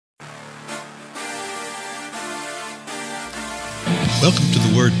Welcome to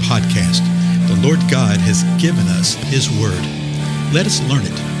the Word Podcast. The Lord God has given us His Word. Let us learn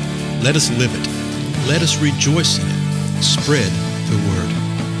it. Let us live it. Let us rejoice in it. Spread the Word.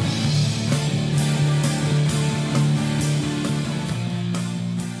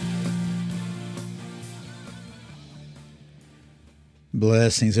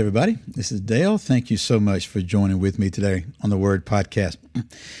 Blessings, everybody. This is Dale. Thank you so much for joining with me today on the Word Podcast.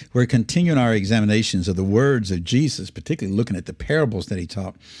 We're continuing our examinations of the words of Jesus, particularly looking at the parables that he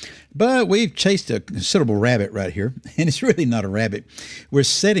taught. But we've chased a considerable rabbit right here, and it's really not a rabbit. We're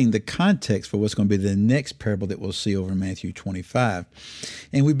setting the context for what's going to be the next parable that we'll see over in Matthew 25.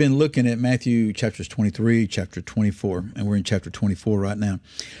 And we've been looking at Matthew chapters 23, chapter 24, and we're in chapter 24 right now.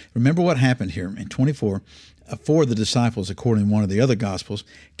 Remember what happened here in 24. Four of the disciples, according to one of the other Gospels,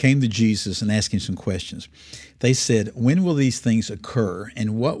 came to Jesus and asked him some questions. They said, "When will these things occur,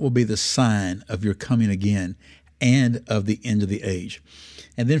 and what will be the sign of your coming again and of the end of the age?"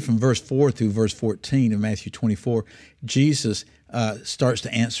 And then from verse 4 through verse 14 of Matthew 24, Jesus starts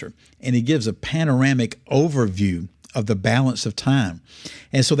to answer, and he gives a panoramic overview of the balance of time.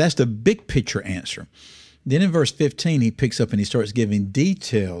 And so that's the big picture answer. Then in verse 15, he picks up and he starts giving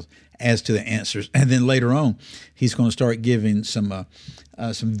details as to the answers. And then later on, he's going to start giving some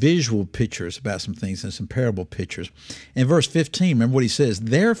visual pictures about some things and some parable pictures. In verse 15, remember what he says,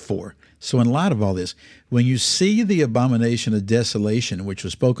 "Therefore," so in light of all this, "when you see the abomination of desolation, which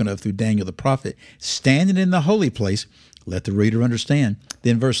was spoken of through Daniel the prophet, standing in the holy place," let the reader understand.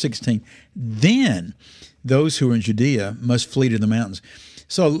 Then verse 16, "Then those who are in Judea must flee to the mountains."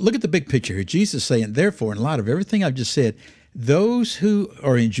 So look at the big picture here. Jesus is saying, therefore, in light of everything I've just said, those who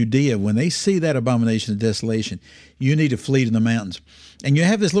are in Judea, when they see that abomination of desolation, you need to flee to the mountains. And you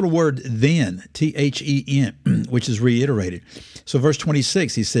have this little word, then, T-H-E-N, which is reiterated. So verse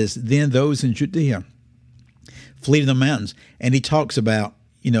 26, he says, "Then those in Judea flee to the mountains." And he talks about,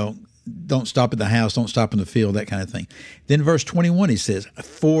 don't stop at the house, don't stop in the field, that kind of thing. Then verse 21, he says,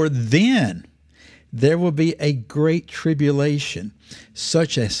 "For then there will be a great tribulation,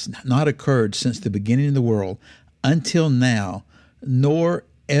 such as not occurred since the beginning of the world until now, nor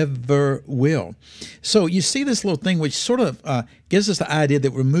ever will." So you see this little thing which sort of gives us the idea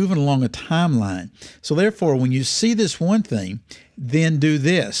that we're moving along a timeline. So therefore, when you see this one thing, then do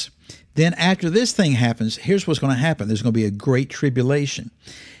this. Then after this thing happens, here's what's going to happen. There's going to be a great tribulation.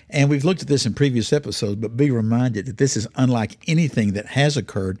 And we've looked at this in previous episodes, but be reminded that this is unlike anything that has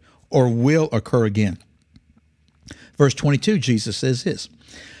occurred or will occur again. Verse 22, Jesus says this,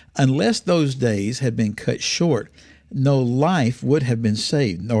 "Unless those days had been cut short, no life would have been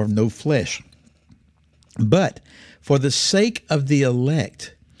saved, nor no flesh. But for the sake of the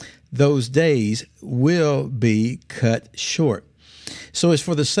elect, those days will be cut short." So it's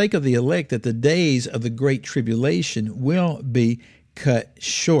for the sake of the elect that the days of the great tribulation will be cut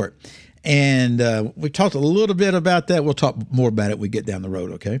short. And we talked a little bit about that. We'll talk more about it when we get down the road,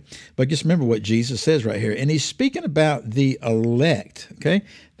 okay? But just remember what Jesus says right here. And he's speaking about the elect, okay?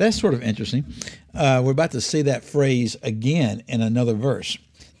 That's sort of interesting. We're about to see that phrase again in another verse.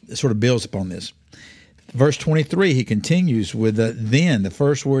 It sort of builds upon this. Verse 23, he continues with then. The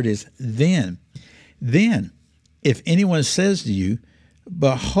first word is then. "Then, if anyone says to you,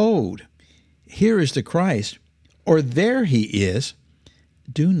 'Behold, here is the Christ,' or 'There he is,'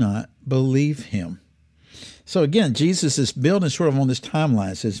 do not believe him." So again, Jesus is building sort of on this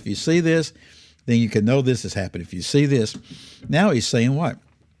timeline. It says, if you see this, then you can know this has happened. If you see this, now he's saying what?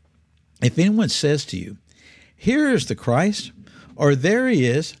 If anyone says to you, "Here is the Christ," or "There he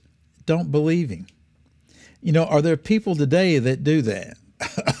is," don't believe him. Are there people today that do that?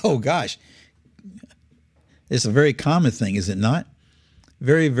 Oh gosh. It's a very common thing, is it not?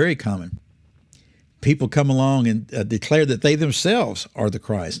 Very, very common. People come along and declare that they themselves are the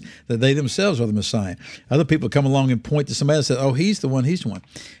Christ, that they themselves are the Messiah. Other people come along and point to somebody and say, "Oh, he's the one, he's the one."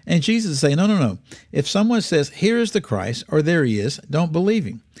 And Jesus is saying, no. If someone says, "Here is the Christ," or "There he is," don't believe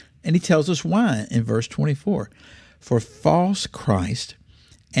him. And he tells us why in verse 24. "For false Christ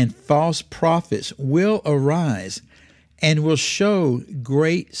and false prophets will arise and will show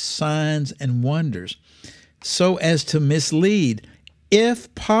great signs and wonders, so as to mislead,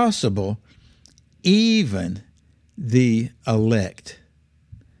 if possible, even the elect."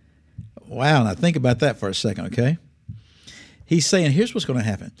 Wow, now think about that for a second, okay? He's saying, here's what's going to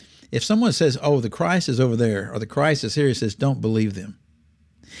happen. If someone says, "Oh, the Christ is over there," or "the Christ is here," he says, don't believe them.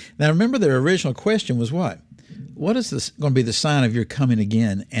 Now remember, their original question was what? What is this going to be the sign of your coming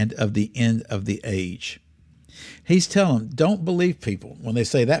again and of the end of the age? He's telling them, don't believe people when they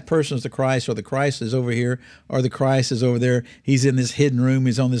say that person is the Christ, or the Christ is over here, or the Christ is over there. He's in this hidden room.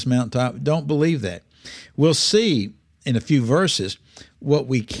 He's on this mountaintop. Don't believe that. We'll see in a few verses what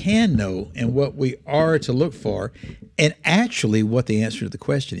we can know and what we are to look for, and actually what the answer to the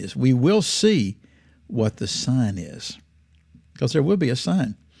question is. We will see what the sign is, because there will be a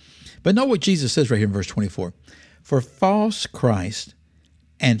sign. But know what Jesus says right here in verse 24. For false Christ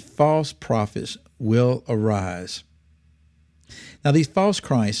and false prophets will arise. Now, these false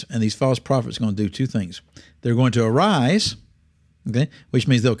Christs and these false prophets are going to do two things. They're going to arise, okay, which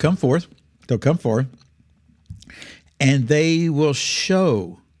means they'll come forth. They'll come forth, and they will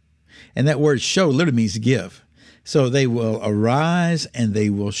show. And that word show literally means give. So they will arise and they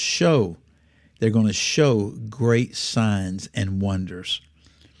will show. They're going to show great signs and wonders,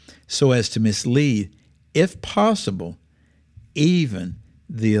 so as to mislead, if possible, even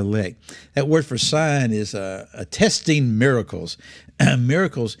the elect. That word for sign is attesting miracles,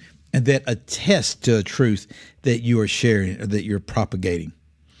 miracles that attest to a truth that you are sharing or that you're propagating.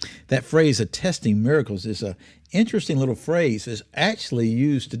 That phrase, attesting miracles, is an interesting little phrase. It's actually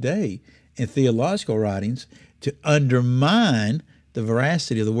used today in theological writings to undermine the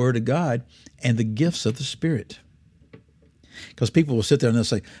veracity of the Word of God and the gifts of the Spirit. Because people will sit there and they'll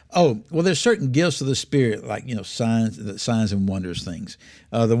say, oh, well, there's certain gifts of the Spirit, like, signs and wonders things,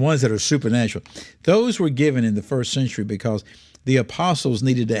 the ones that are supernatural. Those were given in the first century because the apostles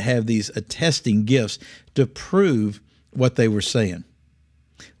needed to have these attesting gifts to prove what they were saying.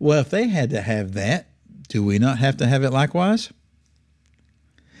 Well, if they had to have that, do we not have to have it likewise?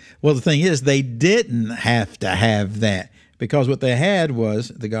 Well, the thing is, they didn't have to have that, because what they had was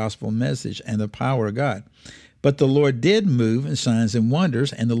the gospel message and the power of God. But the Lord did move in signs and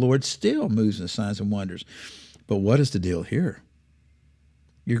wonders, and the Lord still moves in signs and wonders. But what is the deal here?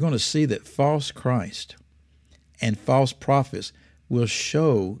 You're going to see that false Christ and false prophets will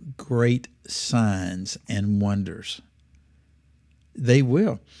show great signs and wonders. They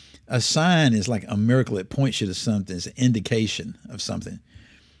will. A sign is like a miracle. It points you to something. It's an indication of something.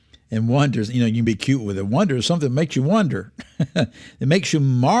 And wonders, you can be cute with it. Wonder is something that makes you wonder. It makes you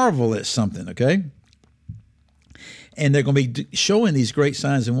marvel at something, okay? And they're going to be showing these great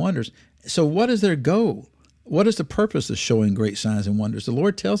signs and wonders. So what is their goal? What is the purpose of showing great signs and wonders? The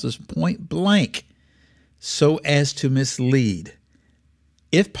Lord tells us point blank, so as to mislead,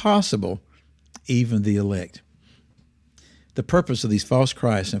 if possible, even the elect. The purpose of these false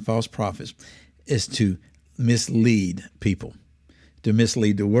Christs and false prophets is to mislead people, to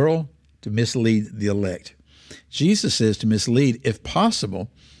mislead the world, to mislead the elect. Jesus says to mislead, if possible,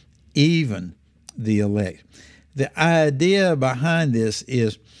 even the elect. The idea behind this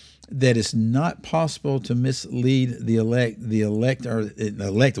is that it's not possible to mislead the elect. The elect,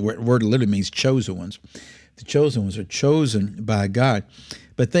 the word literally means chosen ones. The chosen ones are chosen by God,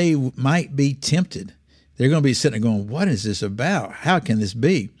 but they might be tempted. They're going to be sitting there going, what is this about? How can this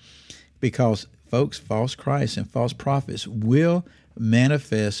be? Because, folks, false Christs and false prophets will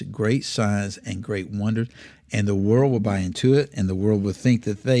manifest great signs and great wonders, and the world will buy into it, and the world will think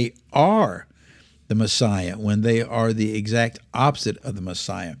that they are the Messiah when they are the exact opposite of the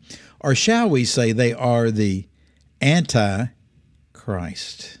Messiah. Or shall we say they are the Antichrist?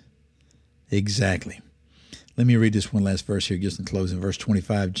 Exactly. Let me read this one last verse here, just in closing. Verse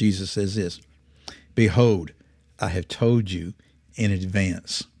 25, Jesus says this, behold, I have told you in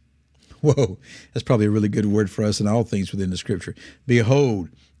advance. Whoa, that's probably a really good word for us in all things within the Scripture. Behold,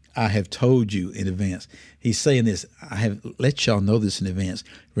 I have told you in advance. He's saying this, I have let y'all know this in advance.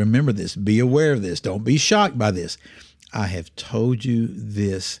 Remember this, be aware of this. Don't be shocked by this. I have told you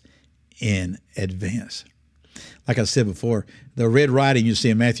this in advance. Like I said before, the red writing you see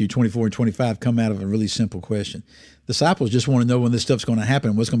in Matthew 24 and 25 come out of a really simple question. Disciples just want to know when this stuff's going to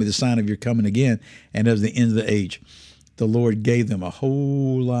happen, what's going to be the sign of your coming again and of the end of the age. The Lord gave them a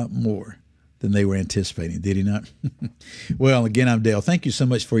whole lot more than they were anticipating, did he not? Well, again, I'm Dale. Thank you so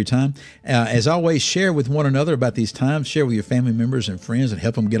much for your time. As always, share with one another about these times. Share with your family members and friends and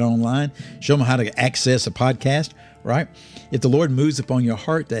help them get online. Show them how to access a podcast, right? If the Lord moves upon your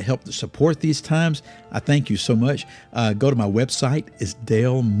heart to help to support these times, I thank you so much. Go to my website. It's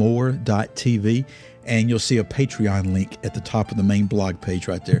dalemore.tv, and you'll see a Patreon link at the top of the main blog page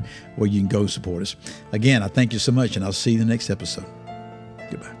right there where you can go support us. Again, I thank you so much, and I'll see you in the next episode.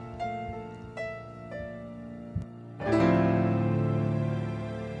 Goodbye.